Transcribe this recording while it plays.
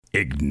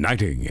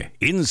Igniting,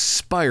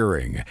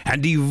 inspiring,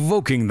 and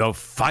evoking the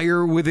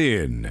fire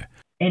within.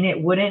 And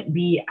it wouldn't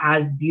be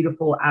as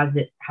beautiful as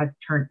it has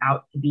turned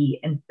out to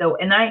be. And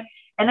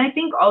I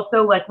think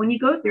also, like, when you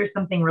go through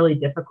something really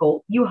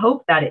difficult, you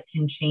hope that it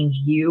can change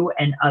you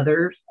and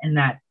others and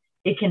that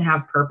it can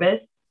have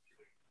purpose,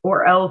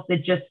 or else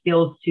it just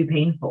feels too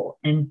painful.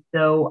 And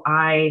so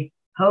I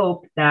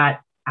hope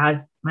that as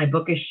my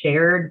book is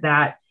shared,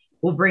 that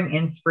will bring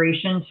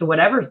inspiration to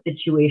whatever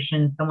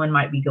situation someone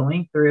might be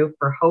going through,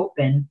 for hope,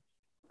 and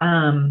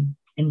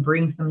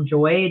bring some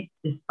joy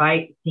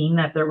despite seeing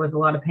that there was a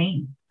lot of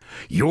pain.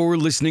 You're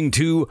listening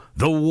to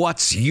the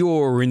What's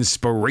Your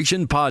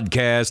Inspiration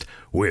podcast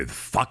with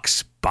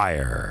Fox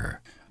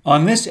Beyer.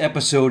 On this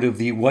episode of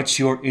the What's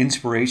Your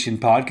Inspiration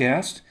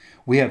podcast,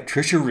 we have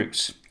Tricia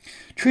Roos.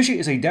 Tricia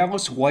is a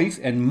Dallas wife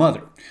and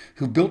mother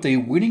who built a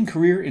winning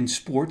career in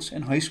sports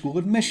and high school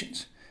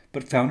admissions,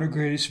 but found her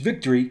greatest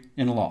victory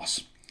in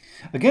loss.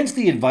 Against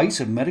the advice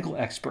of medical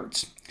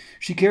experts,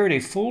 she carried a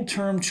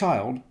full-term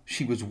child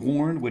she was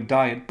warned would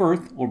die at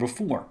birth or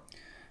before.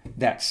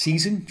 That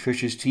season,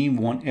 Tricia's team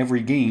won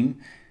every game.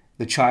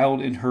 The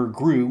child in her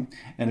grew,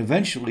 and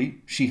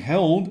eventually she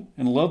held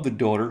and loved the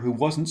daughter who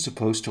wasn't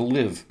supposed to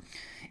live.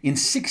 In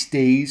 6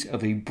 days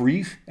of a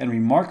brief and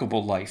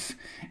remarkable life,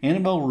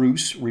 Annabelle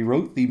Roos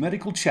rewrote the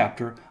medical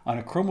chapter on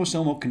a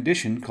chromosomal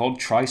condition called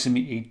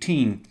trisomy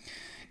 18,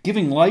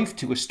 giving life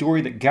to a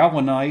story that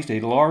galvanized a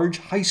large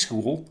high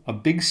school, a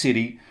big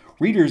city,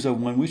 readers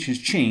of When Wishes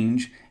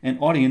Change, and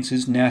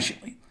audiences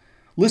nationally.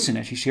 Listen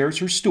as she shares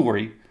her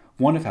story,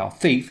 one of how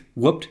faith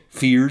whooped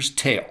fear's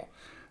tail.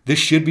 This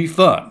should be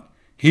fun.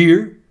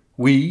 Here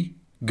we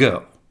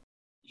go.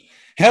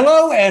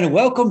 Hello and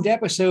welcome to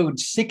episode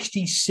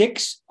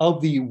 66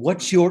 of the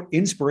What's Your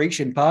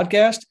Inspiration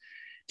podcast.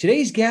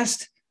 Today's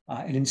guest,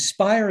 an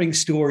inspiring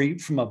story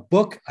from a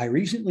book I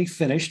recently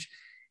finished.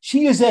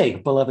 She is a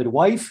beloved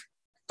wife,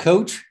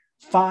 coach,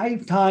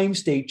 5-time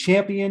state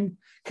champion,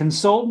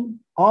 consultant,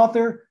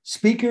 author,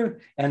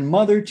 speaker, and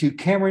mother to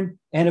Cameron,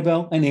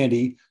 Annabelle, and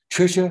Andy,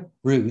 Tricia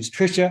Roos.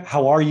 Tricia,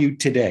 how are you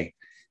today?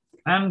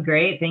 I'm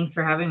great. Thanks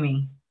for having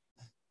me.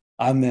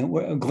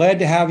 I'm glad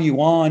to have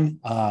you on.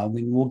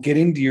 We'll get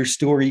into your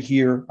story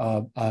here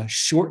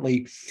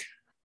shortly.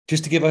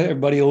 Just to give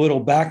everybody a little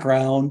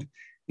background,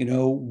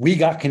 we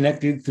got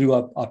connected through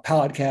a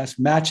podcast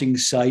matching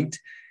site,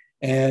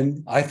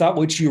 and I thought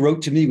what you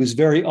wrote to me was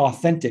very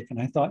authentic. And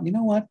I thought, you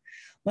know what?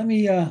 Let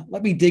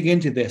me dig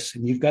into this.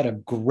 And you've got a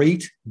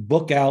great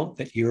book out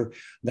that you're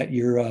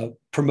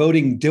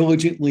promoting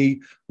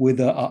diligently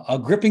with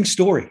a gripping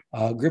story,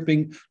 a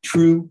gripping,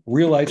 true,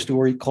 real life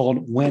story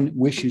called When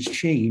Wishes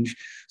Change.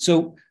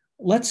 So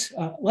let's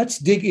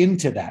dig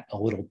into that a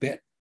little bit.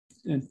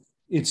 And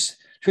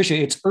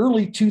Tricia, it's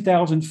early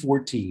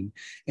 2014,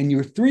 and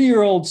your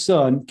 3-year-old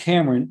son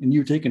Cameron and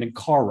you're taking a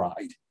car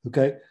ride.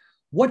 Okay,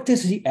 what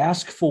does he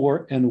ask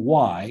for and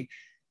why?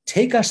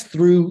 Take us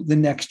through the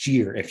next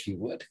year, if you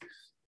would.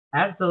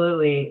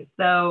 Absolutely.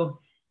 So,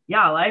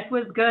 yeah, life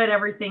was good.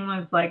 Everything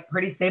was like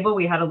pretty stable.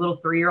 We had a little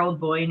 3-year-old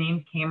boy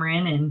named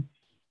Cameron,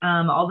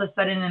 and all of a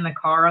sudden in the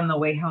car on the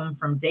way home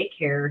from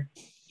daycare,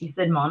 he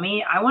said,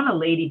 "Mommy, I want a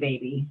lady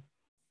baby."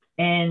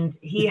 And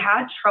he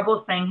had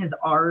trouble saying his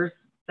R's.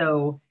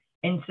 So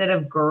instead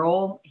of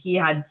girl, he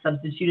had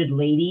substituted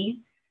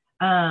lady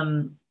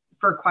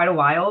for quite a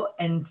while.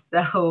 And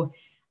so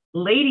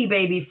lady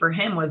baby for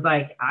him was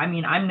like, I'm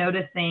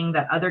noticing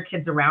that other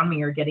kids around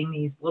me are getting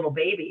these little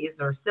babies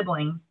or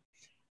siblings,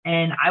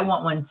 and I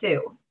want one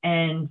too.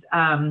 And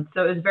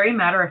so it was very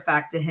matter of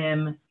fact to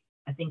him.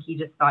 I think he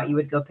just thought you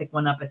would go pick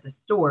one up at the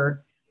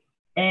store.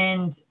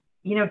 And,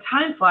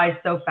 time flies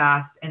so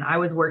fast. And I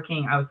was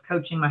working, I was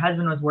coaching, my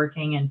husband was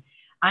working, and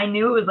I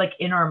knew it was like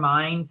in our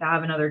mind to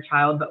have another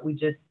child, but we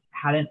just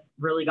hadn't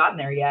really gotten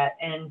there yet.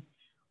 And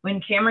when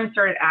Cameron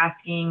started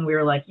asking, we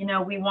were like,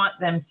 we want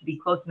them to be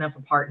close enough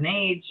apart in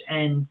age.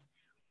 And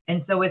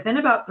so within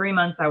about 3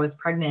 months, I was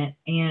pregnant.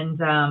 And,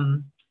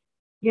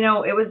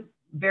 it was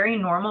very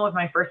normal with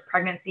my first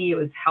pregnancy. It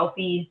was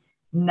healthy.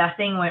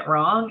 Nothing went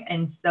wrong.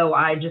 And so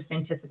I just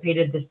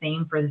anticipated the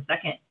same for the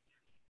second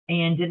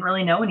and didn't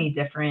really know any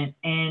different.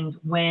 And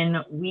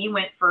when we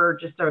went for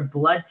just a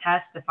blood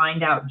test to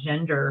find out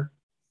gender,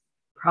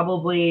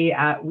 probably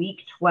at week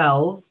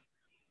 12,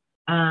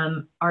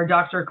 our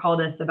doctor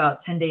called us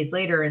about 10 days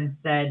later and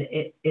said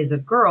it is a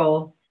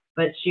girl,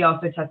 but she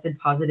also tested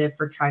positive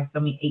for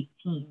trisomy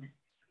 18.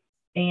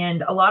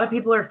 And a lot of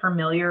people are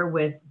familiar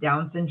with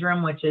Down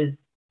syndrome, which is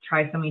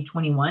trisomy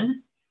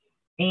 21.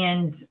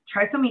 And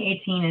trisomy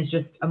 18 is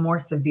just a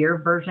more severe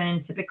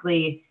version.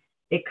 Typically,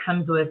 it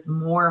comes with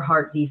more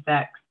heart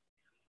defects.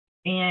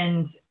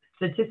 And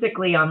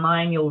statistically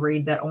online, you'll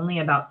read that only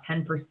about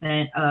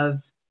 10% of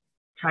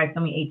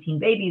trisomy 18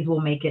 babies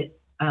will make it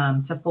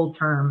to full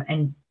term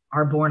and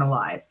are born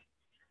alive.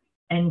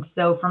 And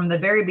so from the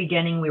very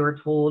beginning, we were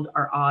told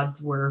our odds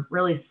were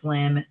really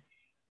slim.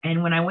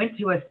 And when I went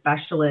to a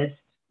specialist,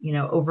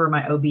 over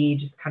my OB,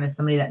 just kind of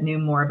somebody that knew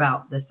more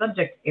about the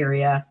subject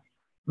area,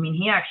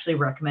 he actually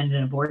recommended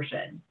an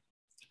abortion.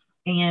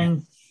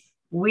 And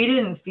we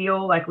didn't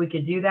feel like we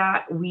could do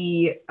that.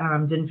 We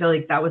didn't feel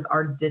like that was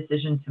our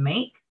decision to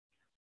make.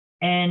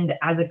 And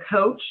as a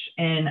coach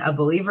and a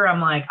believer,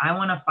 I'm like, I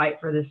want to fight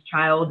for this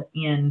child.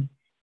 And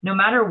no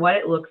matter what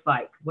it looks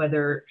like,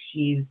 whether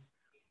she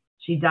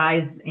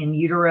dies in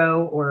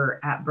utero or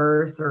at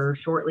birth or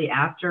shortly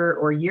after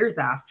or years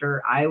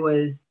after, I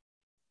was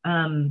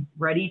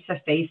ready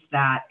to face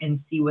that and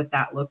see what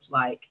that looked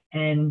like.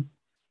 And,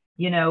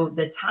 you know,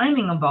 the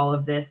timing of all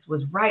of this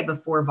was right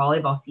before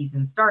volleyball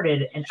season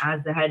started. And as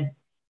the head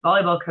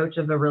volleyball coach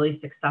of a really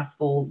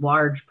successful,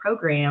 large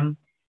program,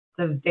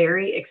 it's a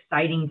very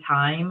exciting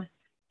time. If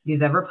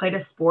you've ever played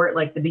a sport,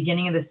 like the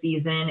beginning of the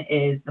season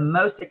is the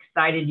most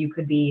excited you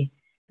could be,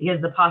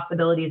 because the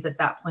possibilities at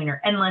that point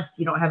are endless.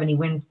 You don't have any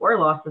wins or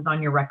losses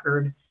on your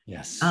record.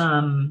 Yes.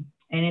 And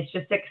it's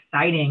just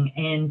exciting.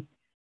 And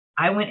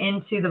I went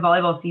into the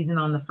volleyball season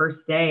on the first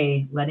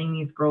day, letting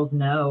these girls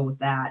know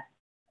that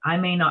I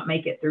may not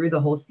make it through the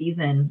whole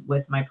season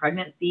with my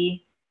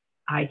pregnancy.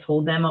 I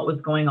told them what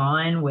was going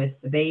on with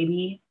the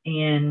baby.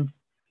 And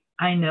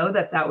I know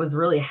that that was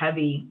really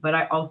heavy, but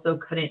I also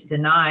couldn't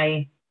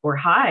deny or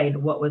hide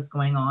what was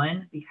going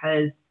on,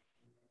 because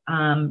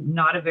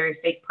not a very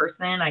fake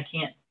person. I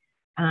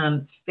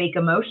can't fake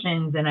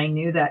emotions. And I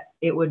knew that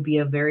it would be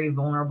a very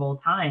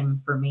vulnerable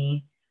time for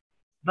me.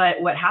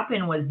 But what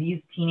happened was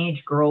these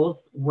teenage girls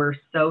were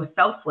so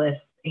selfless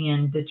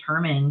and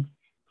determined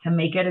to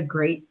make it a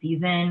great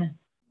season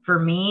for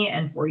me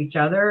and for each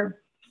other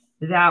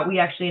that we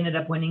actually ended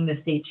up winning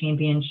the state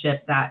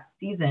championship that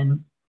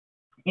season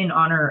in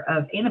honor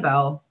of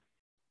Annabelle.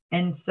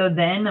 And so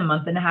then a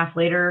month and a half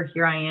later,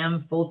 here I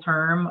am full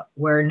term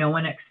where no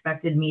one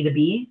expected me to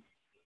be.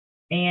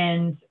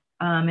 And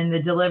in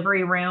the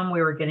delivery room,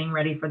 we were getting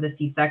ready for the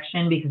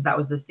C-section because that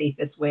was the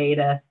safest way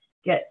to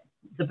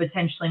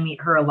potentially meet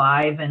her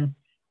alive. And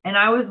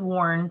I was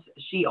warned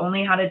she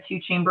only had a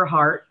 2-chamber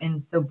heart.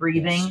 And so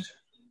breathing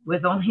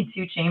with only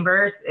 2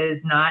 chambers is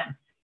not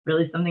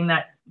really something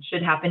that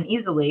should happen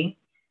easily.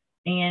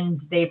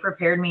 And they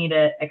prepared me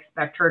to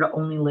expect her to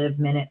only live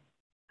minutes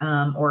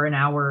or an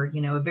hour,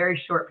 you know, a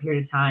very short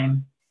period of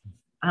time.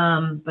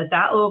 But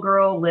that little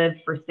girl lived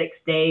for 6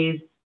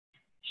 days.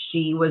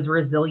 She was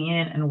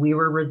resilient, and we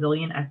were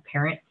resilient as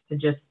parents to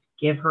just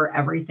give her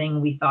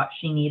everything we thought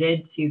she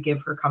needed to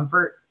give her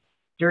comfort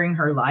during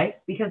her life,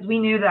 because we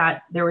knew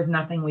that there was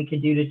nothing we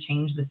could do to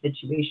change the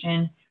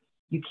situation.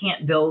 You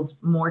can't build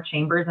more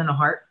chambers in a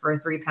heart for a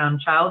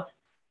 3-pound child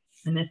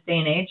in this day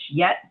and age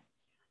yet.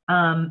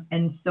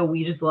 And so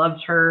we just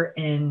loved her.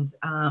 And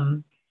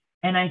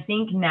I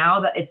think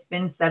now that it's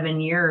been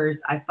 7 years,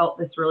 I felt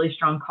this really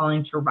strong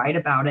calling to write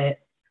about it.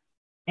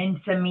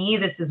 And to me,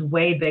 this is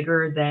way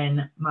bigger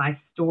than my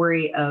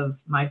story of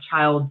my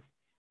child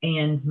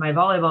and my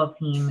volleyball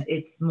team.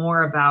 It's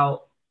more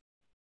about,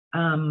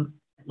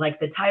 like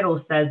the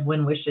title says,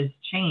 when wishes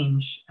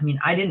change. I mean,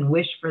 I didn't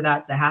wish for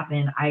that to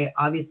happen. I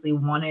obviously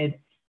wanted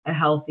a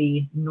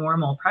healthy,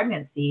 normal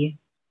pregnancy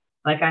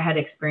like I had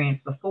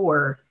experienced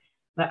before,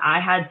 but I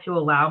had to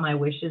allow my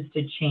wishes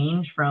to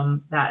change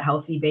from that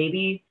healthy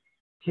baby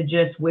to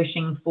just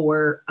wishing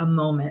for a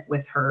moment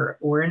with her,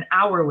 or an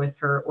hour with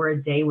her, or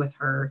a day with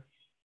her.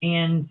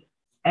 And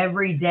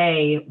every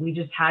day we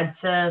just had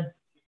to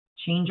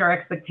change our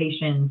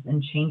expectations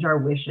and change our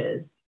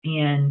wishes.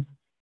 And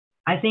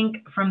I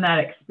think from that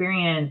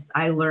experience,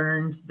 I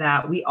learned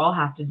that we all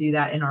have to do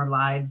that in our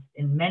lives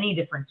in many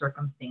different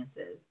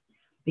circumstances.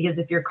 Because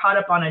if you're caught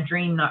up on a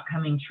dream not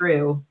coming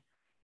true,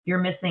 you're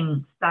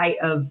missing sight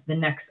of the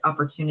next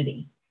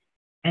opportunity.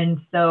 And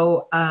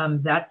so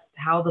that's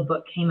how the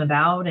book came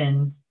about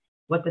and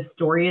what the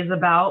story is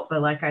about.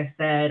 But like I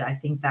said, I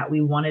think that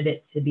we wanted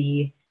it to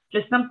be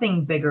just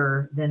something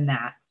bigger than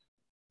that.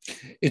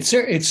 It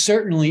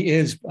certainly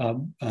is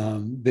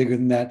bigger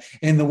than that.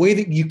 And the way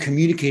that you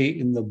communicate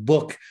in the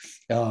book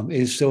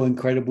is so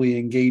incredibly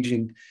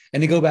engaging.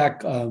 And to go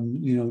back,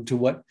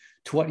 to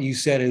what you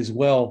said as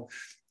well,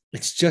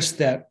 it's just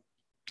that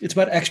it's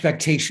about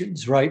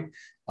expectations, right?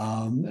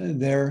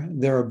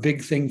 They're a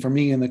big thing for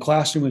me in the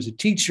classroom as a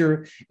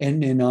teacher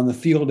and on the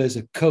field as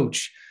a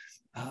coach.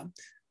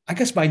 I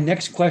guess my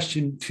next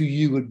question to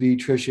you would be,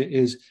 Tricia,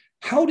 is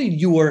how did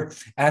your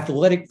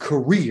athletic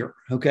career,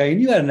 okay, and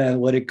you had an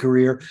athletic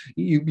career,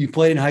 you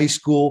played in high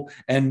school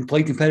and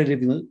played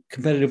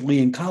competitively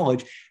in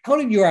college. How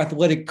did your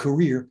athletic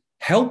career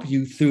help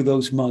you through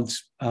those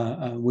months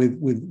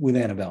with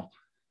Annabelle?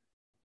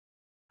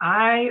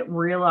 I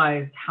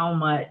realized how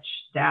much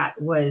that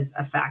was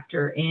a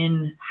factor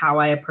in how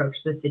I approached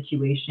the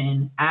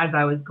situation as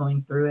I was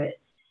going through it.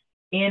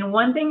 And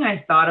one thing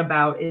I thought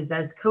about is,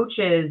 as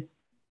coaches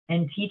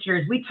and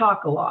teachers, we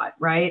talk a lot,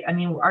 right? I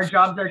mean, our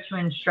jobs are to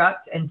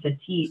instruct and to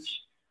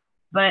teach,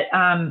 but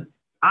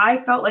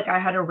I felt like I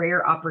had a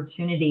rare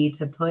opportunity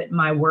to put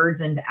my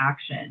words into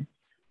action.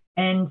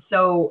 And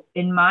so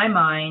in my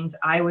mind,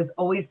 I was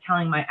always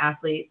telling my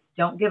athletes,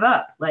 don't give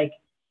up. Like,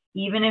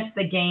 even if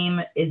the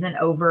game isn't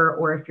over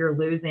or if you're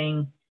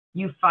losing,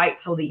 you fight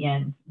till the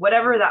end,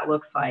 whatever that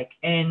looks like.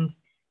 And,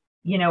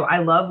 I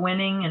love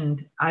winning,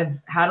 and I've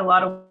had a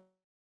lot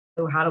of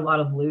had a lot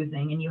of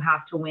losing, and you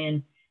have to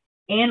win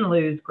and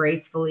lose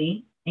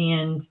gracefully.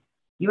 And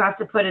you have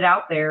to put it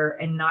out there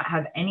and not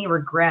have any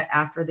regret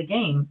after the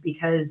game,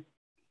 because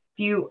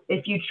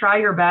if you try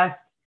your best,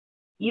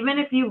 even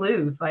if you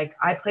lose, like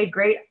I played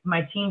great,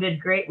 my team did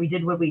great, we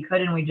did what we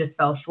could, and we just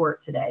fell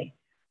short today,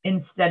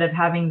 instead of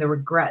having the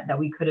regret that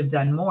we could have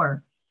done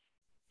more.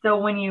 So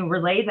when you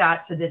relay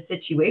that to this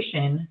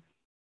situation,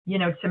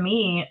 to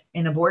me,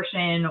 an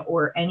abortion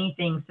or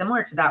anything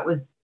similar to that was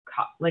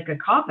like a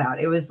cop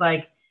out. It was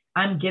like,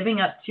 I'm giving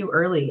up too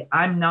early.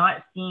 I'm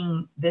not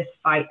seeing this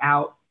fight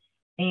out,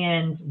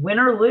 and win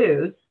or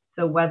lose.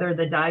 So whether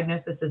the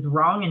diagnosis is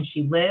wrong and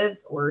she lives,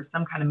 or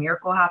some kind of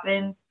miracle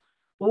happens,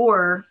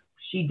 or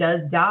she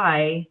does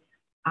die,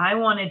 I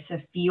wanted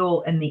to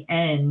feel in the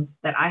end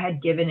that I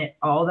had given it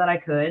all that I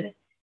could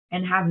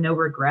and have no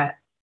regrets.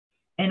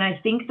 And I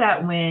think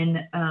that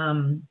when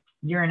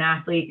you're an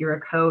athlete, you're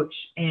a coach,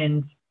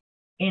 and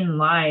in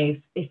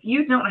life, if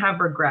you don't have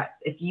regrets,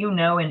 if you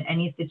know in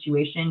any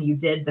situation you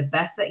did the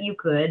best that you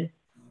could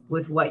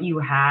with what you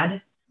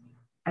had,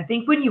 I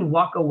think when you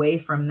walk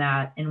away from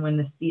that, and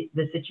when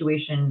the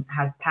situation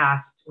has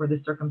passed, or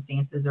the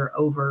circumstances are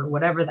over,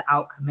 whatever the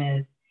outcome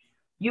is,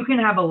 you can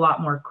have a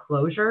lot more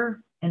closure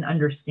and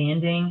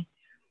understanding.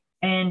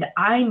 And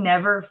I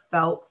never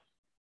felt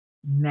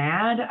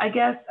mad, I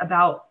guess,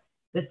 about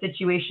the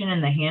situation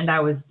and the hand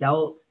I was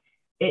dealt.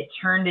 It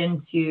turned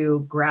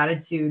into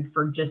gratitude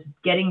for just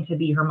getting to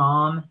be her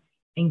mom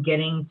and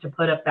getting to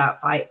put up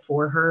that fight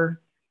for her.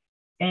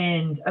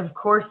 And of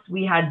course,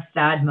 we had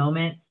sad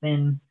moments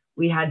and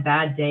we had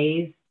bad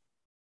days,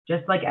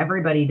 just like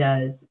everybody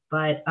does.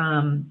 But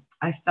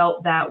I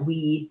felt that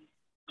we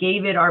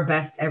gave it our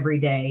best every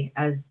day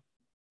as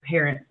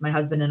parents, my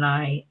husband and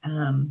I,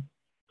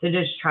 to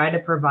just try to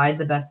provide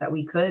the best that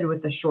we could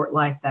with the short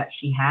life that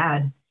she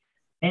had.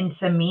 And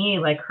to me,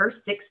 like, her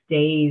 6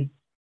 days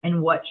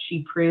and what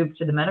she proved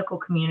to the medical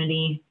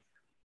community,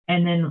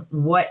 and then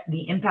what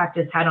the impact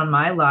has had on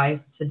my life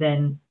to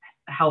then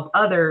help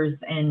others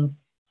and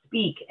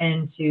speak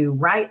and to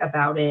write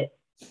about it,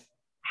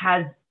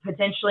 has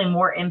potentially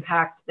more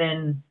impact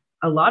than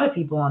a lot of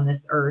people on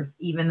this earth,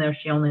 even though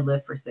she only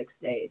lived for 6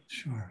 days.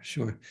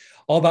 Sure.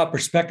 All about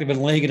perspective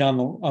and laying it on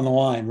the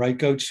line, right,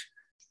 Coach?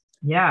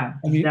 Yeah,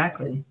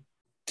 exactly.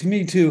 To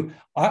me too,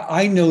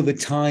 I know the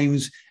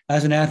times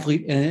as an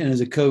athlete and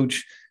as a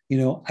coach,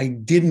 I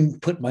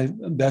didn't put my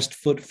best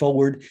foot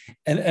forward,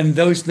 and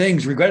those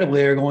things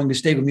regrettably are going to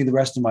stay with me the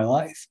rest of my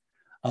life.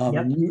 Yep.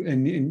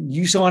 And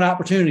you saw an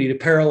opportunity to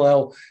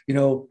parallel,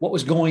 what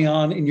was going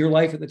on in your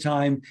life at the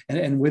time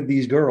and with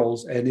these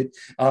girls, and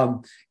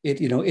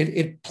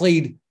it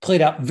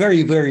played out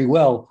very, very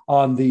well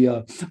on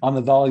the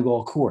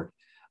volleyball court.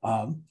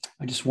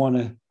 I just want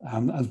to,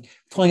 I'm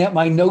pulling out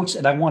my notes,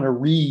 and I want to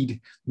read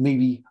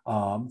maybe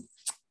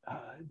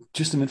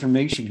just some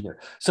information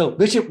here. So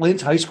Bishop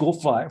Lynch High School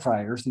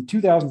Friars, the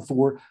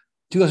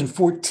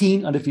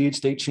 2014 undefeated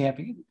state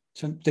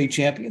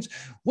champions.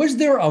 Was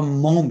there a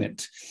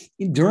moment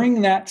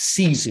during that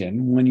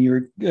season when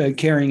you're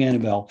carrying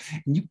Annabelle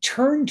and you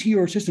turned to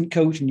your assistant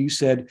coach and you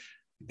said,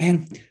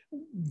 "Man,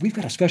 we've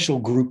got a special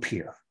group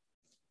here"?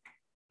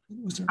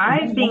 So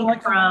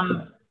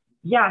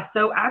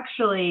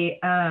actually,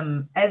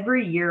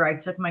 every year I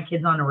took my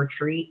kids on a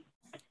retreat,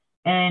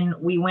 and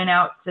we went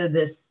out to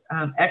this,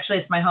 actually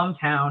it's my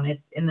hometown.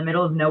 It's in the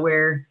middle of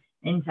nowhere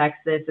in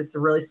Texas. It's a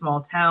really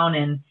small town,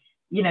 and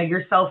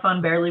your cell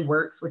phone barely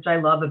works, which I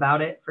love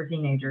about it for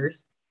teenagers.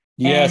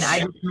 Yes. And I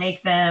just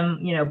make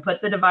them,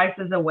 put the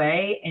devices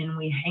away, and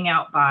we hang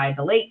out by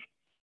the lake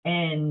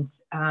and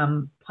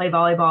play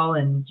volleyball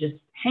and just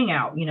hang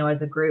out,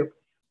 as a group.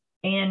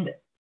 And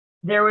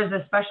there was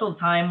a special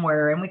time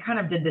and we kind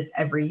of did this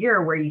every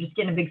year, where you just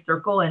get in a big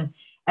circle and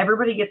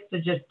everybody gets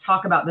to just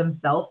talk about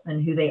themselves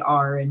and who they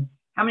are and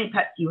how many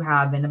pets you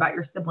have and about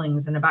your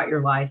siblings and about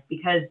your life,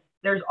 because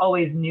there's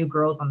always new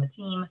girls on the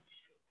team.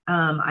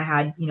 I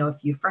had, a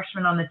few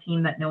freshmen on the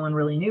team that no one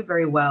really knew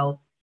very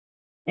well.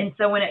 And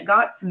so when it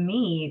got to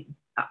me,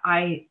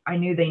 I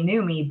knew they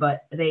knew me,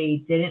 but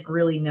they didn't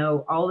really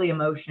know all the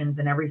emotions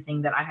and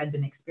everything that I had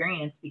been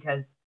experienced,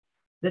 because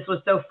this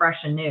was so fresh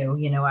and new.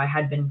 I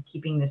had been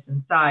keeping this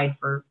inside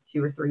for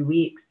 2 or 3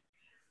 weeks.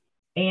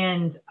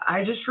 And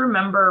I just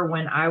remember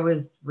when I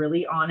was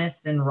really honest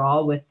and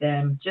raw with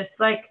them, just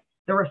like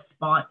the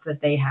response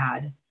that they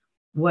had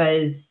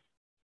was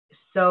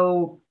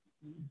so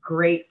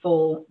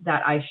grateful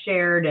that I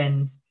shared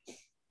and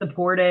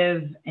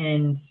supportive.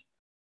 And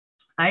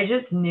I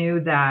just knew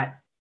that,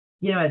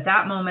 at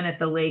that moment at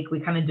the lake,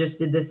 we kind of just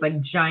did this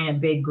like giant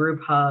big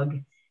group hug.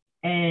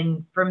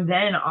 And from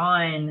then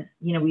on,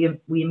 we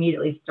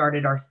immediately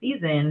started our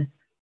season.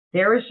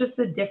 There was just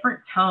a different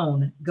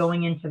tone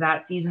going into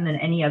that season than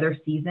any other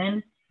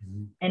season.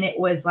 Mm-hmm. And it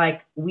was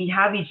like, we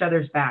have each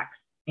other's backs,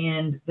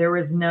 and there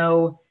was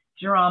no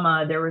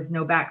drama. There was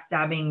no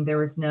backstabbing. There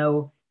was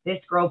no, this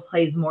girl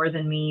plays more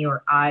than me,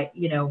 or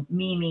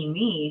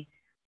me.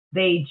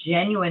 They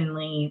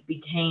genuinely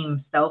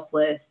became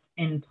selfless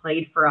and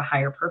played for a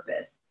higher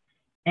purpose.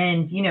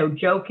 And,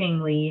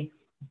 jokingly,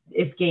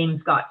 if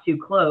games got too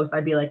close,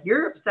 I'd be like,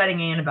 you're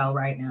upsetting Annabelle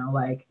right now.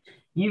 Like,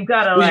 you've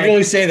got to You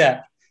really say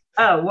that.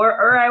 Oh,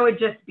 or I would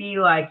just be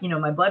like,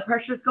 my blood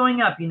pressure is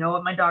going up. You know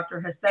what my doctor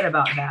has said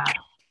about that.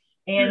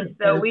 And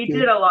so we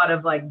did a lot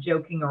of like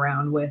joking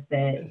around with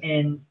it.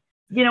 And,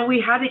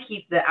 we had to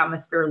keep the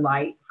atmosphere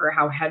light for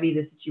how heavy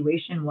the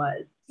situation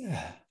was.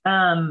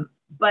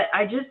 But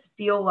I just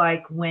feel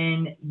like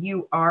when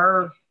you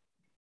are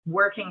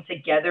working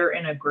together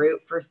in a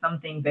group for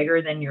something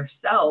bigger than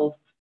yourself,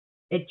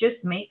 it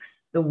just makes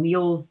the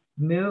wheels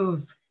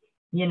move,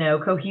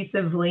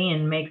 cohesively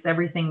and makes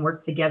everything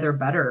work together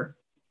better.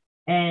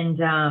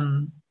 And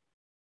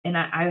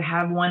I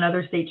have won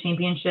other state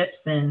championships,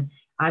 and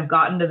I've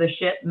gotten to the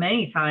ship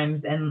many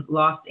times and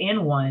lost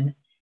and won.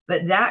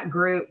 But that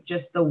group,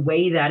 just the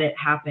way that it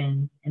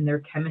happened and their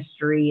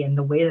chemistry and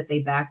the way that they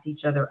backed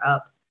each other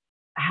up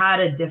had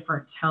a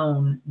different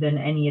tone than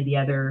any of the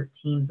other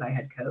teams I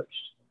had coached.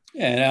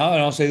 Yeah,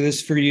 and I'll say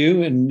this for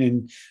you,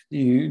 and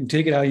you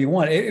take it how you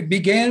want. It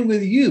began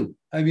with you.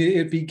 I mean,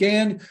 it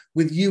began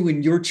with you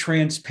and your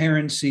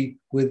transparency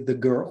with the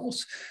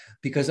girls.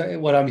 Because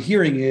what I'm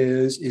hearing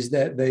is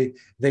that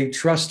they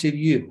trusted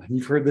you. And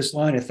you've heard this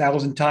line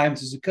 1,000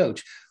 times as a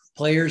coach.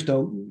 Players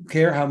don't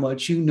care how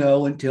much you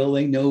know until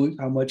they know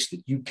how much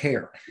that you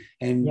care.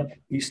 And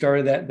you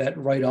started that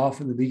right off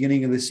in the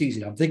beginning of the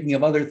season. I'm thinking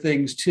of other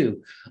things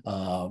too.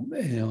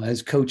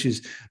 As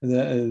coaches,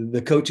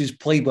 the coaches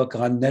playbook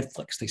on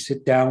Netflix, they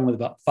sit down with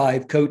about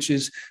 5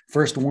 coaches.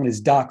 First one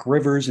is Doc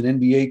Rivers, an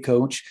NBA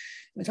coach.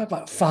 They talk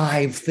about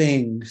 5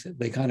 things that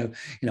they kind of,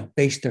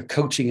 base their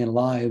coaching and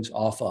lives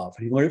off of.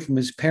 And he learned it from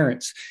his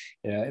parents.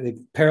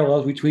 The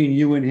parallels between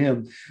you and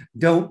him.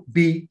 Don't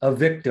be a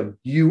victim.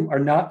 You are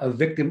not a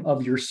victim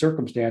of your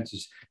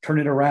circumstances. Turn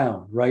it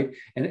around, right?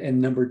 And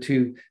number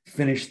 2,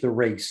 finish the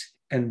race.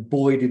 And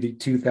boy, did the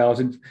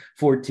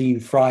 2014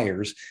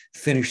 Friars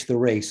finish the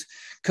race.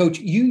 Coach,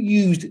 you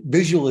used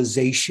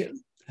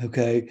visualization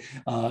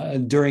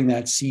during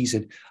that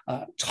season.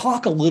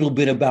 Talk a little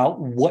bit about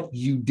what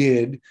you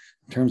did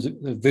in terms of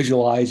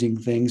visualizing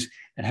things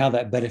and how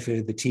that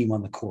benefited the team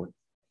on the court.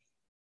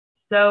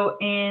 So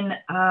in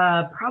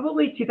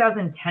probably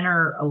 2010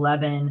 or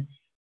 11,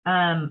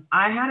 I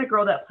had a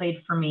girl that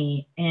played for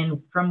me,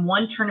 and from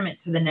one tournament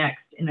to the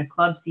next in a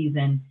club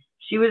season,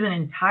 she was an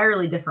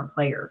entirely different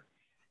player.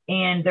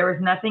 And there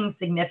was nothing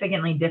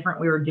significantly different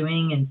we were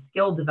doing in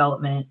skill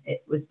development.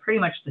 It was pretty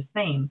much the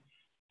same.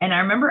 And I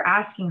remember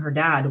asking her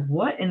dad,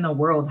 what in the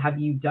world have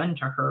you done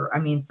to her? I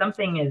mean,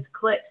 something is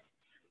clicked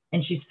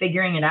and she's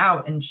figuring it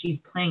out and she's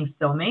playing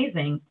so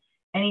amazing.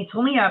 And he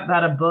told me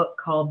about a book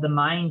called The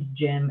Mind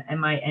Gym,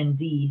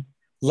 MIND.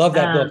 Love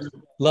that book.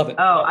 Love it.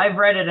 Oh, I've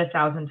read it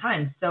 1,000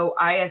 times. So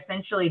I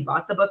essentially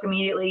bought the book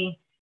immediately,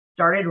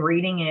 started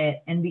reading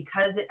it. And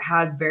because it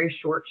has very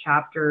short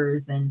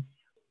chapters and,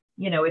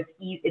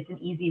 it's an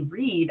easy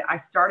read,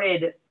 I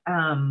started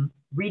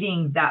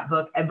reading that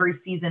book every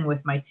season with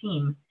my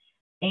team.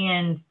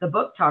 And the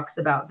book talks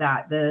about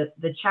that.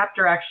 The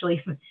chapter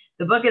actually,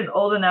 the book is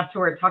old enough to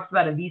where it talks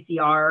about a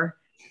VCR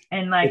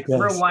and like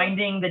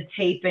rewinding the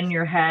tape in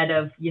your head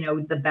of,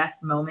 the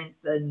best moments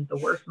and the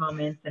worst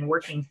moments and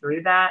working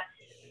through that.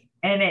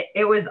 And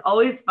it was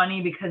always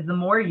funny because the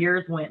more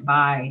years went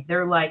by,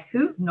 they're like,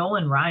 who's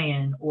Nolan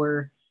Ryan?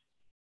 Or,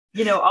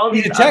 all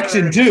these He's a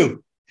Texan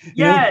too.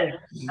 Yes.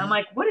 I'm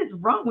like, what is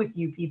wrong with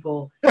you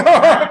people?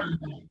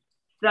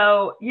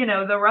 So,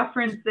 the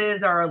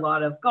references are a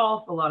lot of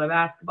golf, a lot of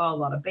basketball, a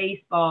lot of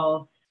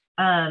baseball.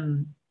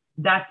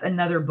 That's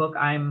another book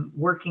I'm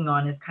working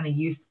on, is kind of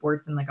youth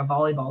sports and like a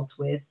volleyball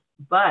twist.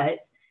 But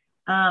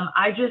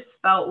I just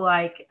felt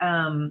like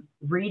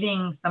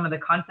reading some of the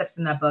concepts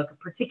in that book,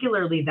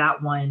 particularly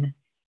that one,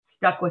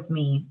 stuck with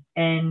me.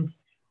 And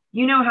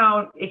you know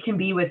how it can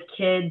be with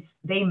kids.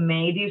 They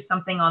may do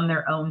something on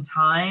their own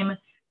time,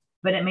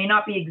 but it may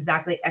not be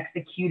exactly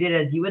executed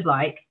as you would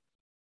like,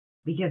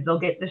 because they'll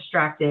get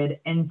distracted.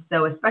 And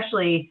so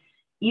especially,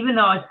 even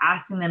though I was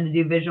asking them to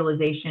do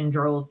visualization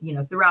drills,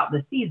 throughout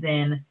the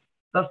season,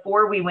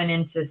 before we went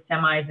into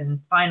semis and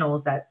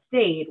finals at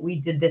state, we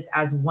did this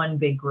as one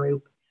big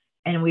group.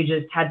 And we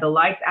just had the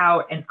lights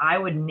out and I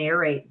would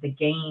narrate the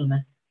game.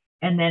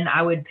 And then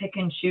I would pick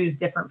and choose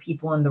different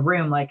people in the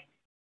room. Like,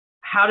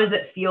 how does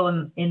it feel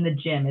in the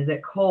gym? Is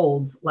it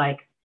cold?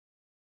 Like,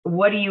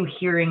 what are you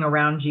hearing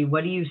around you?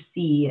 What do you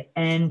see?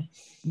 And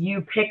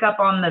you pick up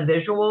on the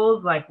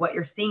visuals, like what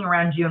you're seeing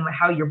around you and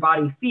how your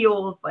body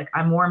feels. Like,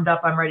 I'm warmed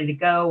up, I'm ready to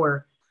go,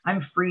 or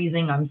I'm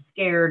freezing, I'm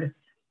scared.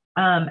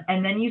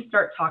 And then you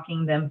start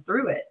talking them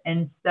through it.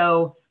 And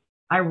so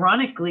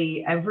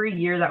ironically, every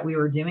year that we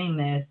were doing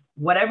this,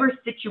 whatever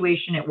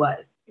situation it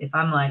was, if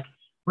I'm like,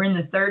 we're in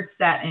the 3rd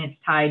set and it's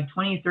tied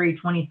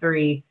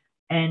 23-23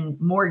 and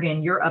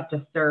Morgan, you're up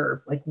to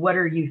serve. Like, what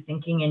are you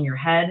thinking in your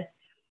head?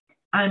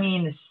 I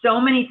mean, so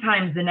many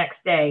times the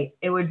next day,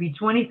 it would be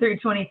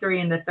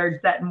 23-23 in the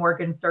 3rd set and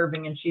Morgan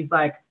serving. And she's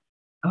like,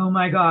 oh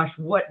my gosh,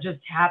 what just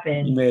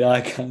happened? You made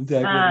eye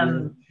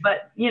contact.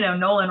 But,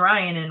 Nolan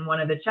Ryan in one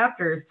of the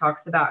chapters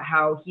talks about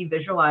how he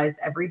visualized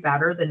every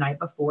batter the night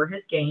before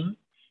his game.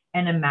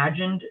 and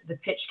imagined the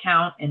pitch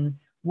count and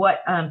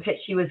what pitch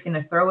he was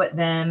going to throw at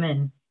them,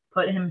 and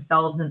put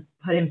himself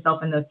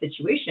in those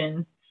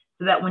situations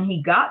so that when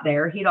he got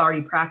there, he'd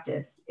already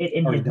practiced it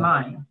in his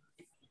mind.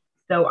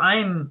 So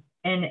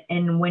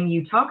and when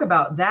you talk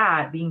about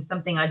that being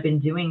something I've been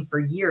doing for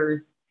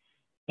years,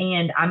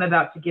 and I'm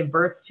about to give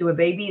birth to a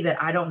baby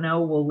that I don't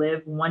know will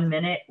live 1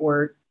 minute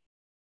or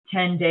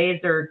 10 days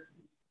or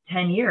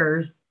 10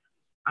 years,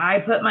 I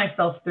put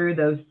myself through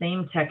those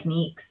same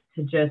techniques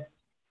to just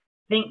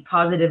think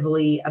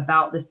positively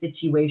about the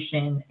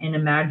situation and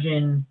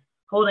imagine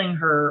holding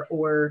her,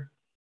 or,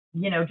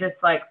 just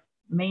like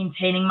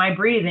maintaining my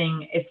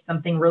breathing if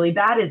something really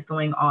bad is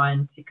going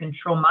on, to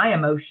control my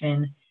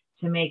emotion,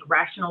 to make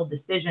rational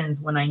decisions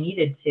when I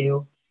needed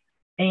to.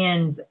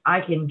 And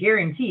I can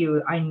guarantee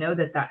you, I know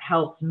that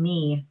helped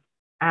me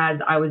as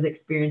I was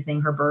experiencing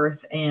her birth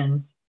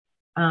and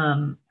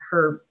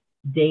her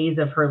days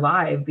of her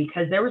life,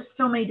 because there were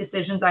so many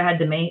decisions I had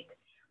to make,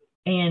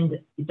 and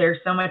there's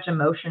so much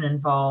emotion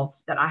involved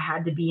that I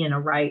had to be in a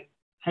right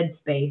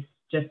headspace,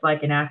 just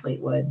like an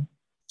athlete would.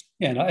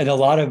 Yeah, and a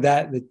lot of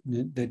that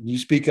you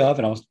speak of,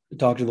 and I'll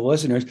talk to the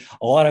listeners,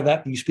 a lot of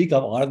that you speak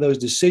of, a lot of those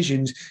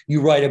decisions you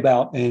write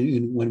about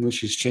in When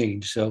Wishes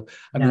Change. So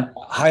I mean, I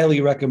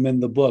highly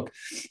recommend the book.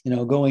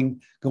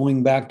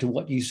 Going back to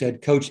what you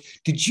said,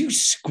 Coach, did you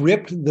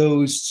script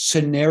those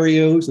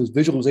scenarios, those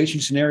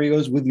visualization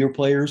scenarios with your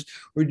players,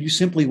 or did you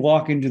simply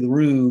walk into the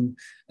room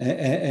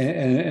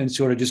and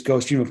sort of just go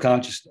stream of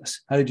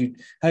consciousness? How did you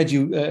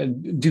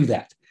do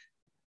that?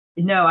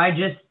 No, I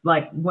just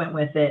went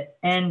with it.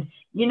 And,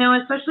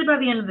 especially by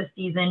the end of the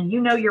season,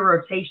 your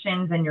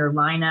rotations and your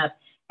lineup.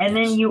 And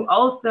then you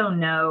also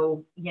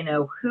know,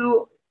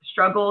 who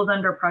struggles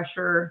under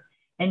pressure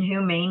and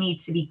who may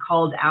need to be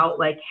called out.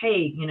 Like,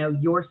 hey,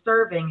 you're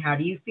serving. How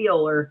do you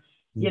feel? Or,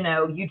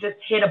 you just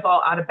hit a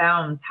ball out of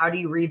bounds. How do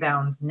you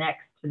rebound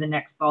next to the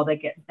next ball that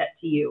gets set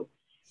to you?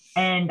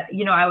 And,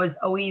 I was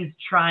always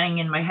trying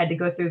in my head to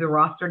go through the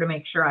roster to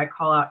make sure I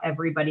call out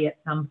everybody at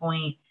some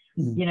point.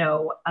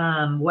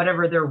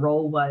 Whatever their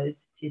role was,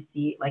 to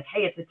see like,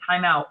 hey, it's a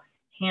timeout,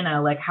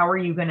 Hannah, like, how are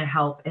you going to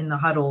help in the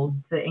huddle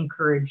to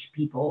encourage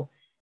people,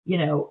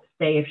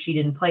 say if she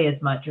didn't play as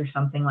much or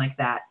something like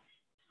that.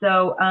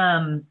 So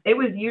it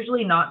was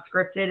usually not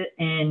scripted,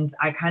 and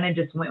I kind of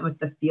just went with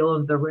the feel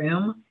of the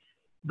room.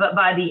 But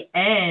by the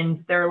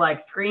end, they're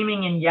like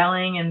screaming and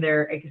yelling, and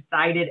they're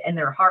excited, and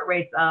their heart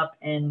rate's up,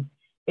 and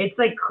it's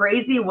like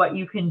crazy what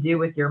you can do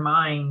with your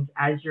mind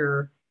as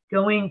you're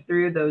going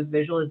through those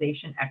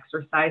visualization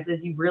exercises.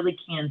 You really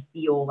can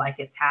feel like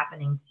it's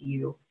happening to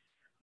you.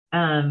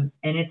 And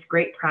it's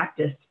great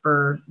practice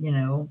for,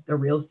 the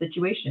real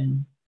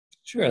situation.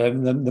 Sure.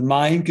 The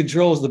mind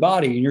controls the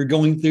body, and you're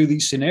going through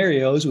these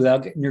scenarios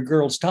without getting your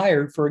girls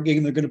tired for a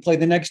game they're going to play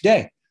the next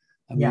day.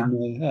 I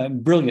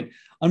mean, brilliant,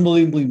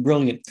 unbelievably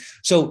brilliant.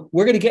 So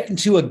we're going to get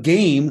into a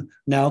game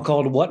now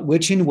called What,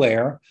 Which, and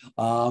Where.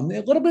 A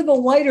little bit of the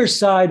lighter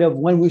side of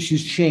When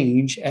Wishes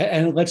Change.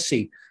 And let's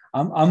see.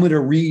 I'm going to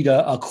read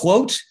a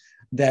quote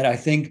that I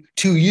think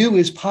to you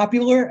is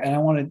popular, and I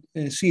want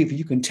to see if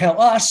you can tell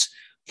us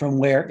from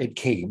where it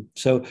came.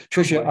 So,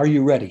 Tricia, are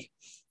you ready?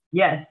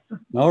 Yes.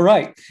 All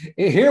right.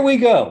 Here we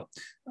go.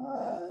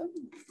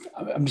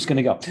 I'm just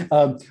going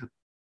to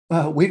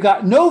go. We've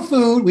got no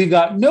food, we've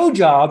got no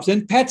jobs,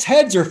 and pets'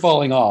 heads are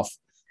falling off.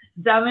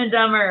 Dumb and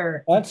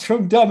Dumber. That's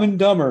from Dumb and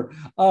Dumber.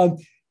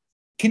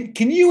 Can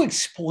you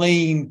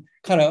explain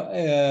kind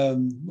of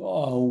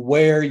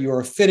where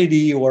your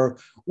affinity, or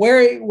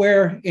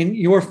where in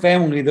your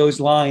family those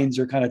lines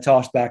are kind of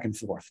tossed back and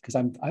forth? Because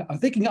I'm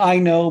thinking I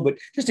know, but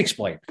just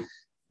explain.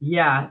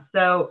 Yeah.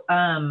 So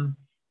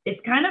it's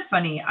kind of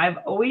funny. I've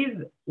always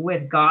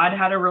with God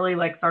had a really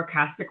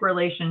sarcastic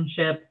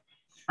relationship.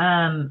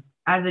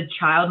 As a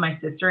child, my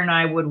sister and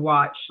I would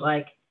watch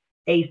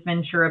Ace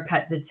Ventura,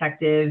 Pet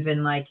Detective,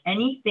 and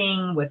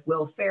anything with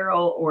Will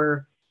Ferrell,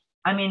 or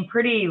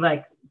pretty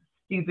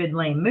stupid,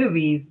 lame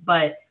movies,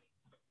 but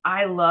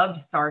I loved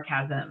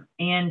sarcasm.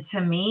 And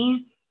to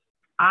me,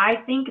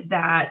 I think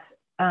that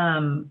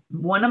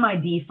one of my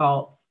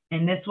defaults,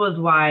 and this was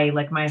why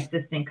my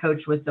assistant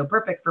coach was so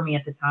perfect for me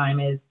at the time,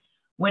 is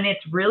when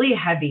it's really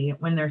heavy,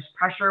 when there's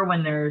pressure,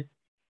 when there's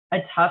a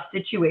tough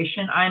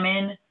situation I'm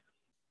in,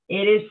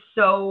 it is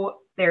so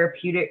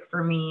therapeutic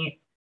for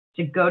me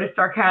to go to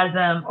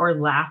sarcasm or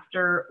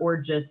laughter or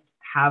just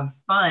have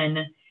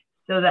fun,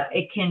 so that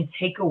it can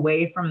take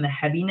away from the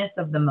heaviness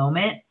of the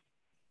moment.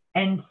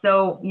 And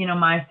so,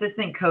 my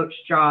assistant coach,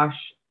 Josh,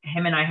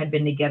 him and I had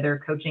been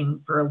together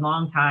coaching for a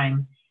long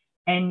time.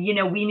 And,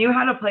 we knew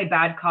how to play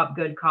bad cop,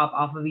 good cop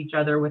off of each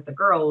other with the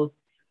girls,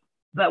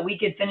 but we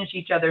could finish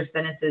each other's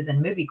sentences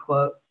and movie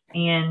quotes.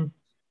 And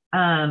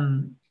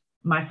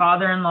my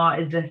father-in-law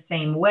is the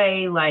same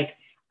way.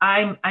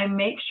 I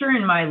make sure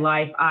in my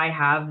life I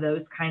have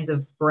those kinds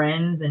of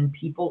friends and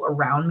people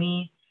around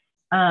me.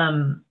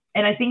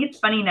 And I think it's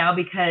funny now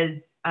because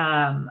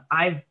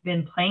I've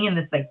been playing in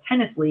this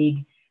tennis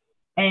league,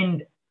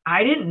 and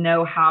I didn't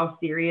know how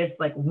serious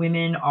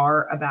women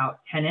are about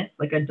tennis,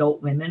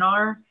 adult women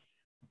are.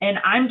 And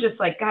I'm just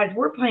like, guys,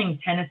 we're playing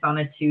tennis on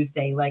a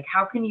Tuesday. Like,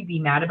 how can you be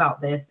mad about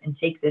this and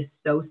take this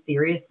so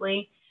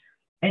seriously?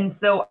 And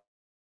so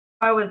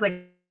I was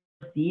like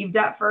received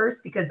at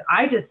first because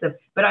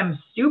but I'm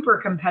super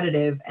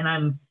competitive and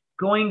I'm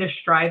going to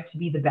strive to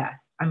be the best.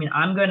 I mean,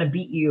 I'm going to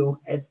beat you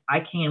as I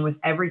can with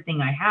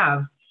everything I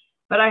have,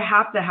 but I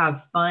have to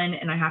have fun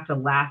and I have to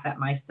laugh at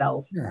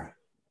myself. Sure.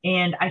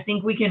 And I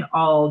think we can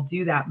all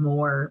do that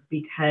more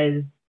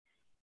because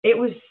it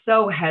was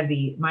so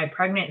heavy. My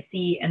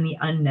pregnancy and the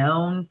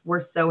unknowns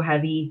were so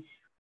heavy.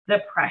 The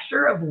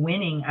pressure of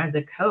winning as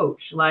a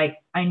coach, like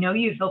I know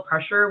you feel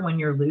pressure when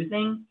you're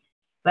losing,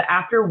 but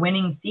after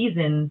winning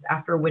seasons,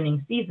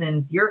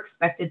 you're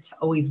expected to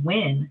always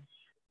win.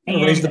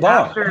 And raise the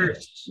bar.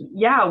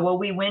 Well,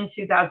 we win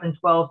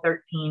 2012,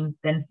 13,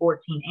 then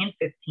 14 and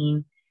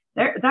 15.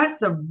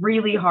 That's a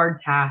really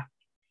hard task.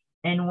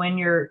 And when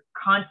you're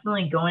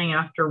constantly going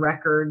after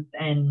records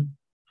and,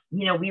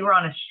 we were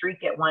on a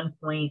streak at one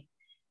point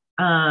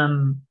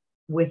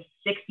with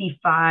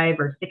 65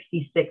 or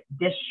 66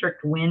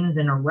 district wins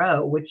in a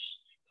row, which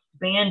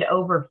spanned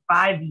over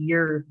 5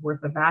 years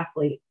worth of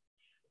athletes.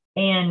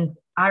 And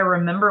I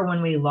remember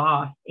when we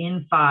lost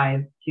in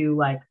 5 to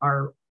like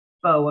our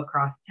foe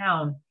across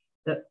town,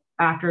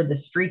 after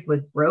the streak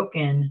was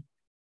broken,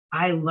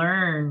 I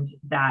learned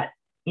that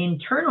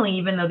internally,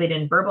 even though they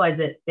didn't verbalize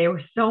it, there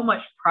was so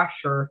much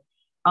pressure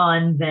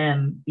on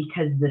them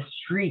because the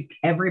streak,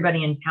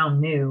 everybody in town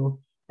knew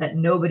that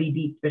nobody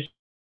beats Bishop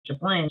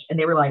Lynch. And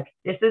they were like,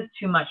 this is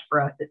too much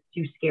for us. It's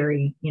too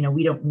scary.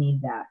 We don't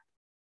need that.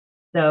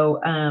 So,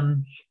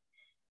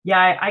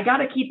 I got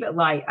to keep it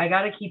light. I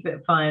got to keep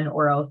it fun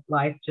or else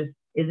life just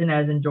isn't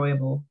as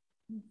enjoyable.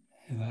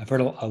 I've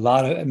heard a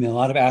lot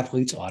of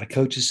athletes, a lot of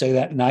coaches say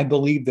that, and I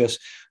believe this.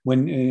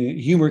 When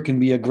humor can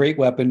be a great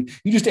weapon.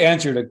 You just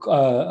answered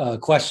a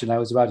question I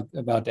was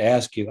about to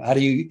ask you. How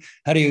do you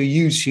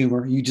use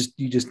humor? You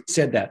just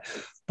said that.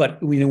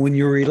 But when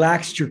you're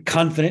relaxed, you're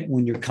confident.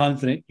 When you're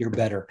confident, you're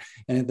better.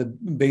 And at the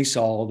base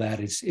of all of that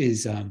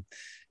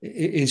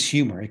is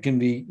humor. It can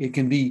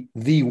be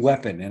the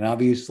weapon. And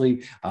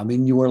obviously,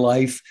 in your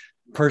life,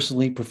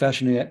 personally,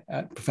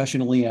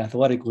 professionally,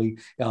 athletically,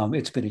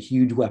 it's been a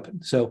huge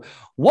weapon. So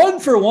 1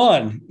 for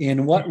 1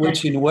 in what,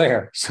 which, and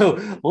where.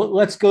 So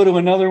let's go to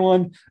another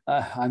one.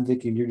 I'm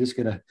thinking you're just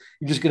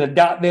gonna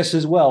dot this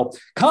as well.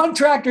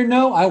 Contractor,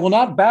 no, I will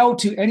not bow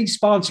to any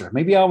sponsor.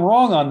 Maybe I'm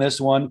wrong on this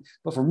one,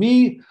 but for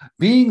me,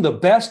 being the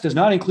best does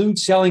not include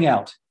selling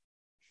out.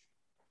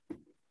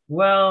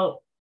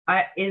 Well,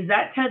 is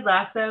that Ted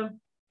Lasso?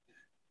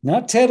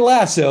 Not Ted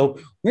Lasso.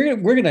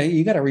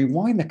 You got to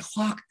rewind the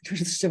clock. This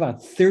is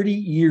about 30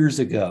 years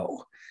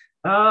ago.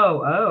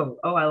 Oh,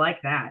 I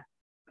like that.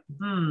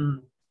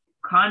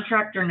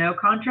 Contract or no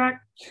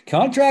contract?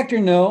 Contract or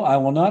no, I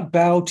will not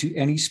bow to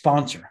any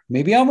sponsor.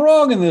 Maybe I'm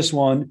wrong in this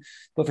one,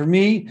 but for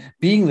me,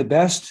 being the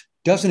best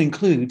doesn't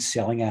include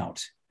selling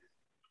out.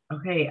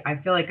 Okay, I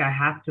feel like I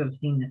have to have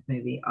seen this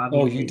movie,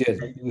 obviously. Oh, you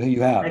did.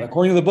 You have.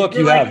 According to the book,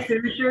 you have.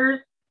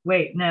 Hoosiers?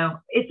 Wait, no.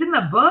 It's in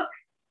the book?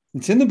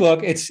 It's in the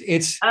book.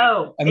 It's.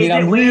 Oh, I mean,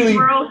 I'm really.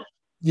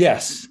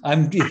 Yes,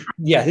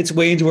 it's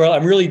Wayne's World.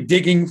 I'm really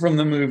digging from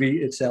the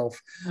movie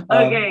itself.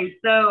 Okay,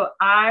 so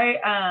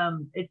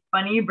it's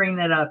funny you bring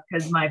that up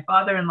because my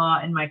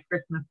father-in-law in my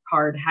Christmas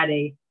card had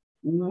a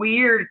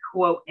weird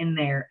quote in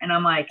there, and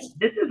I'm like,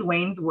 this is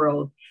Wayne's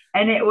World,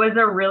 and it was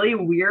a really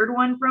weird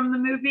one from the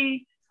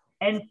movie,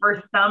 and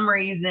for some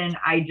reason,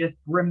 I just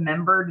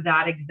remembered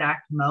that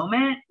exact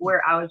moment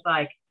where I was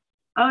like,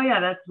 oh yeah,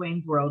 that's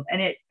Wayne's World. And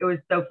it was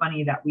so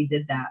funny that we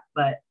did that.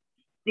 But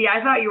see,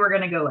 I thought you were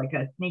going to go like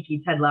a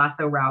sneaky Ted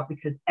Lasso route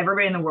because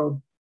everybody in the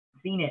world's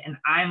seen it. And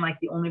I'm like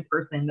the only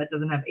person that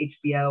doesn't have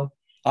HBO.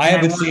 I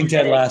haven't seen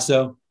Ted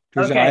Lasso.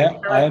 Okay,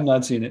 I have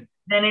not seen it.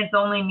 Then it's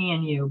only me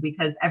and you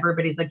because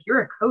everybody's like,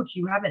 you're a coach.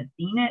 You haven't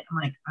seen it. I'm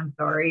like, I'm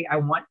sorry. I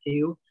want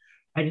to.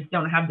 I just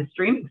don't have the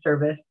streaming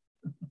service.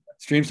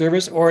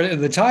 Or at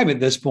the time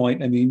at this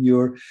point, I mean,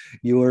 you're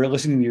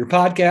listening to your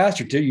podcast,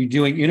 you're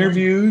doing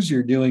interviews,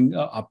 you're doing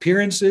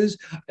appearances,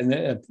 and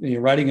then you're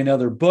writing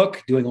another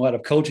book, doing a lot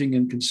of coaching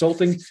and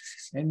consulting,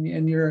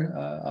 and you're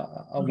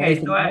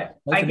okay. So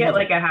I get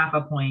like a half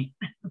a point.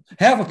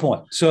 Half a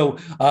point. So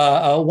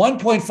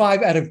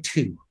 1.5 out of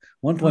 2.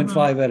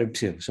 1.5 out of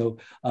 2. So,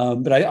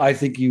 but I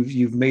think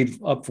you've made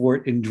up for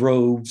it in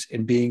droves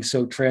and being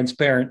so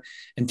transparent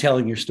and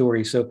telling your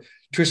story. So,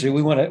 Tricia,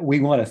 we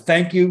want to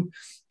thank you.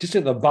 Just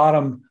at the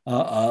bottom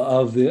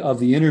of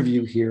the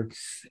interview here,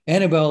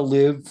 Annabelle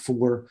lived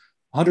for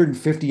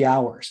 150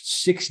 hours,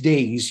 6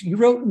 days. You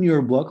wrote in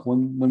your book,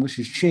 When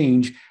Wishes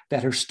Change,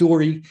 that her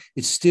story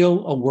is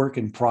still a work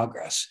in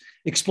progress.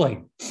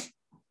 Explain.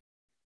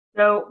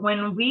 So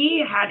when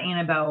we had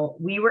Annabelle,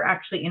 we were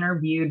actually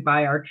interviewed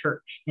by our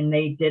church, and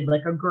they did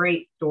like a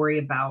great story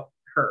about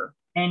her.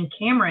 And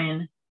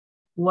Cameron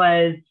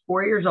was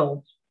 4 years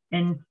old.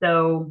 And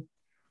so,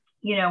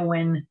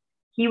 when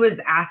he was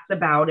asked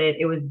about it,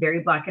 it was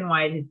very black and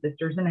white. His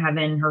sister's in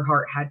heaven. Her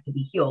heart had to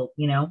be healed,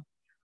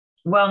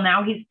 Well,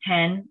 now he's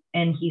 10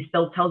 and he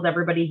still tells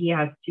everybody he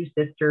has 2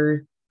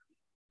 sisters.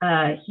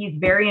 He's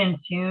very in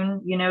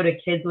tune, to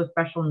kids with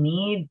special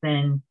needs,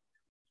 and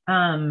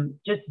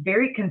just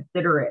very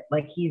considerate.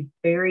 Like, he's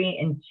very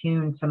in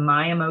tune to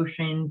my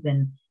emotions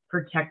and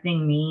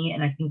protecting me.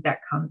 And I think that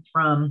comes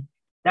from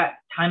that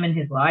time in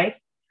his life.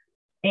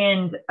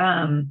 And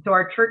so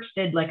our church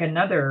did like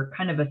another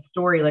kind of a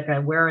story, like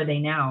a where are they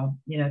now,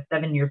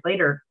 7 years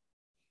later.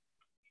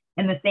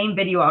 And the same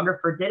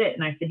videographer did it.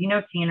 And I said,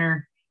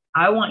 Tanner,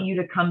 I want you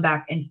to come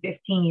back in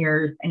 15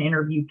 years and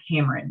interview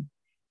Cameron,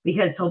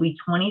 because he'll be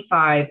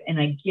 25. And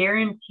I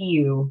guarantee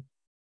you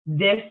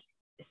this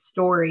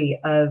story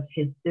of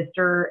his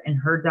sister and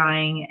her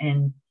dying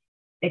and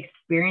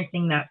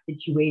experiencing that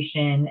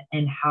situation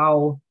and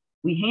how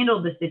we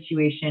handled the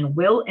situation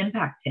will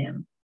impact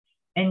him.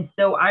 And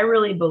so I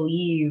really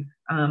believe,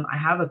 I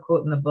have a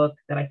quote in the book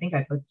that I think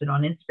I posted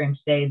on Instagram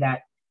today,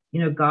 that,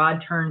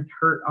 God turns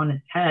hurt on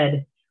its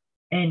head.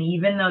 And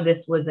even though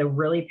this was a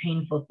really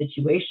painful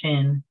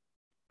situation,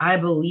 I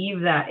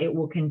believe that it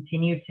will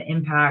continue to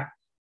impact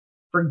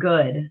for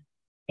good.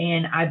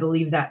 And I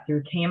believe that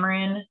through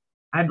Cameron.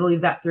 I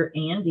believe that through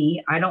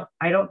Andy. I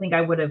don't think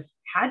I would have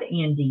had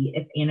Andy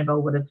if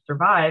Annabelle would have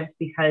survived,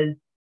 because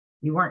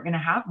you weren't going to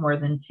have more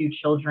than 2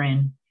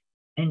 children.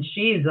 And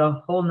she's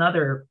a whole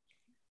nother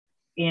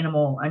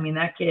animal. I mean,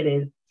 that kid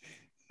is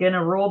going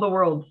to rule the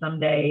world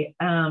someday.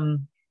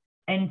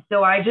 And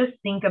so I just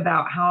think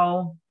about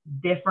how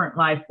different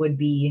life would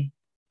be,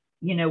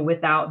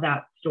 without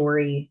that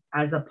story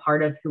as a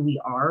part of who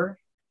we are.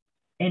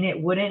 And it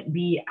wouldn't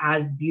be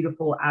as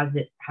beautiful as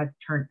it has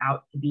turned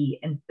out to be.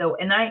 And so,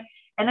 and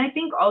I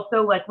think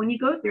also, like, when you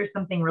go through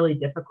something really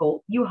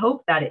difficult, you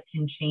hope that it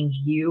can change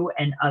you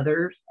and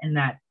others, and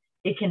that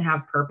it can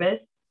have purpose,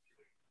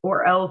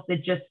 or else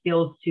it just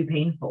feels too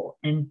painful.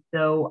 And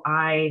so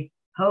I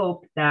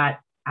hope that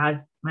as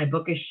my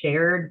book is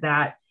shared,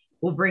 that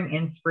will bring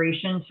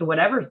inspiration to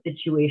whatever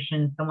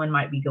situation someone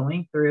might be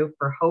going through,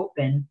 for hope,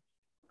 and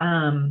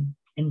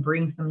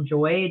bring some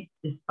joy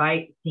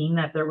despite seeing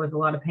that there was a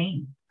lot of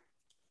pain.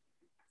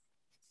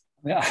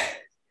 Yeah,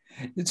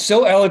 it's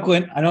so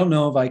eloquent. I don't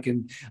know if I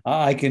can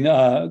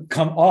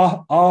come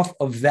off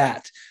of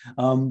that,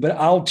 but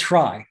I'll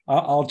try.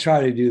 I'll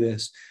try to do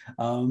this,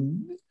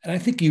 and I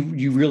think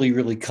you really,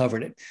 really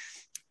covered it.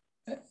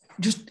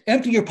 Just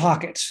empty your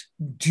pockets.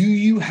 Do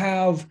you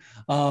have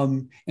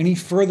any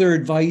further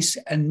advice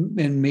and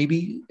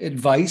maybe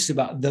advice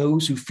about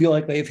those who feel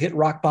like they have hit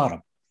rock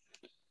bottom?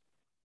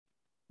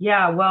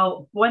 Yeah,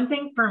 well, one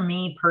thing for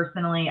me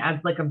personally, as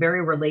like a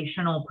very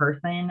relational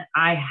person,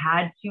 I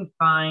had to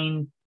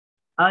find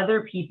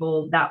other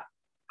people that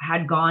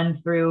had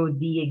gone through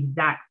the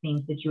exact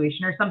same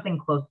situation or something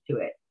close to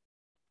it.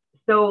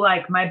 So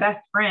like, my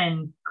best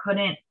friend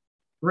couldn't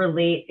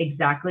relate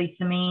exactly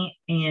to me,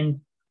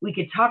 and we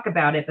could talk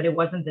about it, but it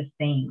wasn't the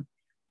same.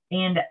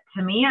 And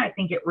to me, I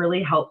think it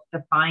really helps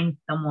to find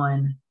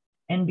someone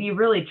and be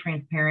really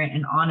transparent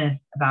and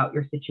honest about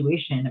your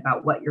situation,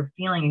 about what you're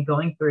feeling and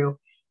going through,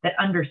 that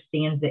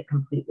understands it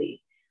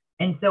completely.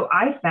 And so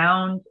I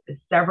found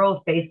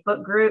several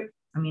Facebook groups.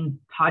 I mean,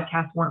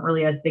 podcasts weren't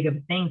really as big of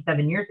a thing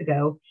 7 years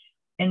ago.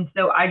 And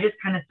so I just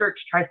kind of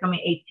searched trisomy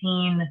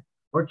 18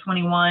 or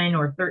 21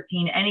 or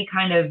 13, any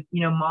kind of,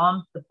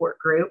 mom support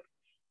group.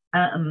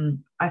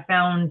 I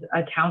found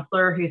a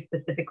counselor who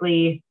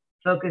specifically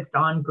focused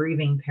on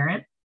grieving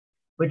parents,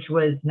 which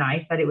was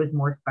nice that it was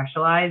more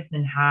specialized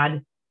and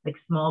had like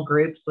small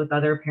groups with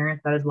other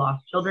parents that had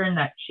lost children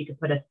that she could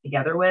put us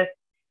together with.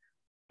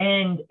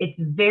 And it's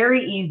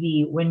very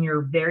easy when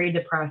you're very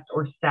depressed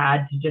or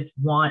sad to just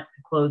want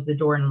to close the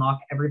door and lock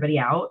everybody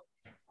out.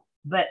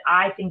 But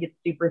I think it's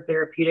super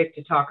therapeutic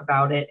to talk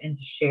about it and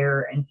to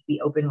share and to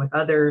be open with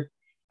others,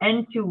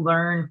 and to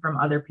learn from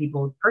other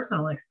people's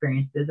personal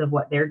experiences of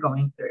what they're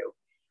going through.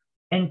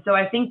 And so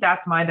I think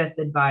that's my best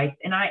advice.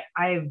 And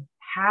I've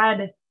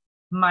had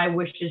my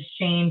wishes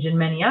change in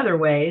many other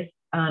ways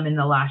in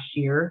the last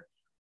year.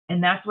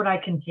 And that's what I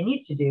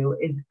continue to do,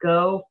 is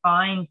go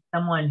find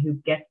someone who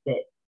gets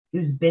it,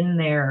 who's been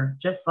there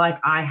just like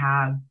I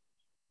have,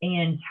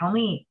 and tell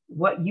me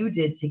what you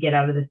did to get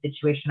out of the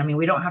situation. I mean,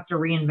 we don't have to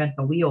reinvent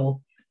the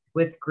wheel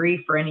with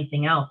grief or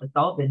anything else. It's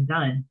all been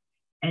done.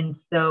 And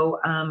so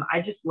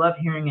I just love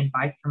hearing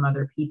advice from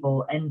other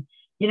people. And,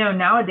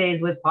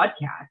 nowadays with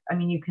podcasts, I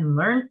mean, you can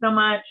learn so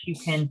much. You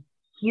can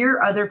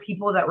hear other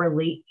people that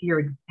relate to your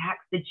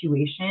exact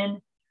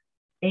situation.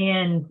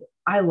 And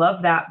I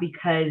love that,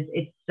 because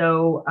it's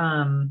so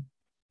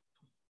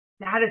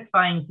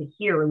satisfying to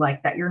hear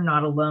like that you're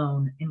not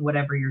alone in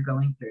whatever you're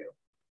going through.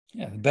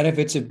 Yeah, the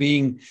benefits of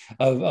being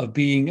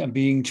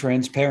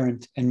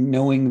transparent and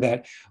knowing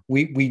that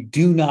we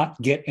do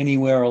not get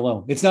anywhere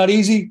alone. It's not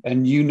easy,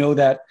 and you know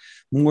that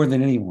more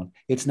than anyone.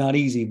 It's not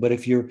easy, but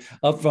if you're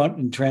upfront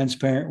and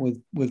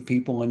transparent with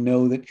people and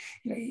know that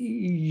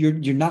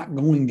you're not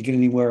going to get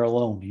anywhere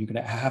alone, you're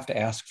going to have to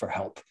ask for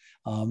help,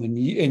 and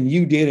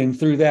you did, and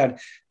through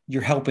that,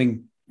 you're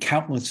helping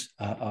countless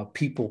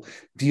people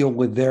deal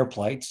with their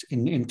plights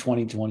in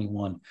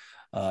 2021.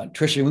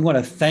 Tricia, we want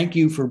to thank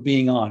you for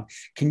being on.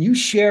 Can you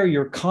share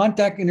your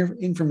contact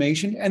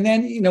information? And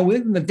then,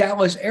 within the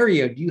Dallas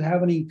area, do you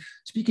have any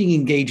speaking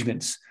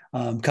engagements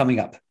coming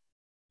up?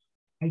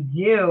 I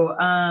do.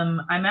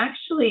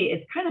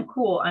 It's kind of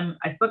cool.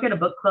 I spoke at a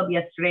book club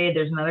yesterday.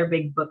 There's another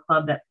big book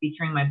club that's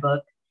featuring my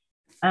book.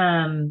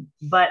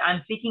 But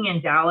I'm speaking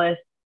in Dallas.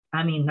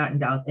 I mean, not in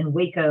Dallas, in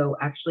Waco,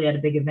 actually at a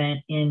big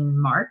event in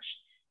March,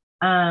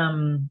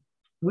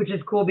 which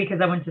is cool because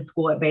I went to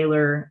school at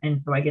Baylor.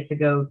 And so I get to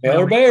go.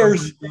 Baylor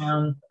Bears.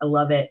 I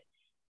love it.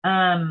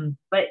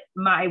 But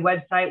my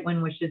website,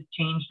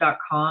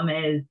 whenwisheschange.com,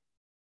 is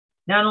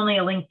not only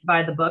a link to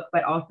buy the book,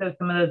 but also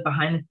some of those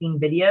behind the scenes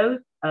videos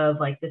of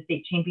like the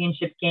state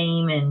championship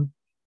game and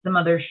some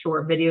other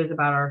short videos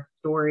about our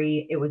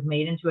story. It was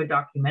made into a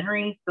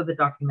documentary. So the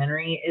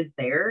documentary is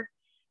there.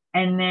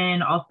 And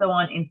then also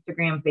on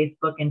Instagram,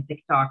 Facebook, and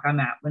TikTok,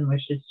 I'm at When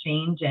Wishes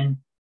Change. And,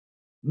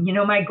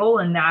 my goal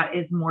in that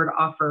is more to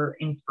offer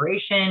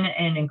inspiration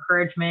and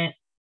encouragement,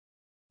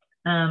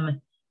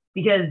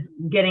 because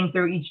getting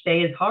through each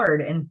day is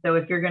hard. And so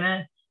if you're going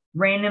to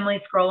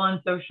randomly scroll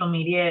on social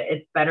media,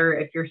 it's better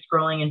if you're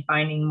scrolling and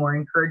finding more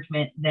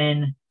encouragement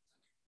than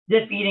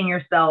defeating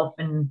yourself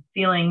and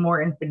feeling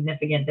more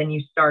insignificant than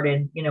you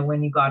started,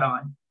 when you got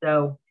on.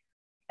 So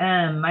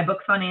my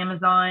book's on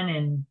Amazon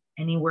and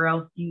anywhere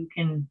else you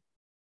can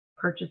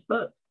purchase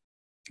books.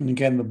 And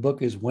again, the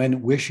book is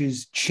When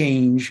Wishes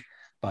Change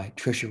by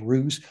Tricia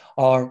Roos,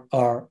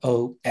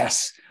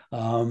 RROS.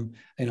 And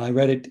I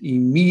read it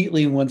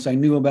immediately once I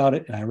knew about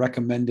it, and I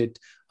recommend it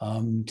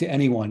to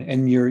anyone.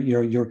 And your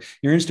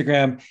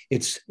Instagram,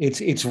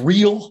 it's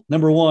real.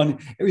 Number one,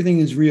 everything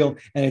is real,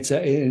 and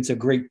it's a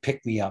great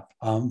pick me up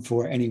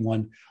for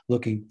anyone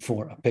looking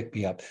for a pick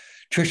me up.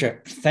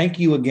 Tricia, thank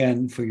you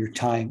again for your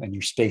time and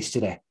your space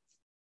today.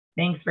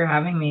 Thanks for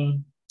having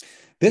me.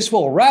 This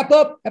will wrap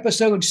up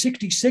episode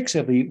 66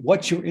 of the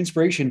What's Your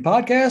Inspiration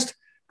podcast.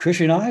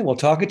 Tricia and I will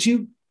talk at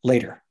you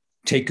later.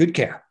 Take good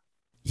care.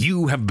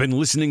 You have been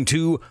listening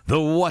to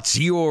the What's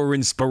Your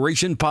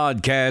Inspiration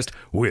podcast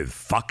with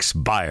Fox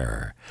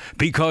Beyer,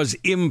 because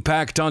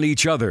impact on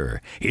each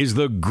other is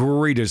the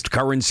greatest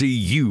currency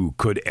you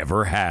could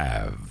ever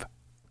have.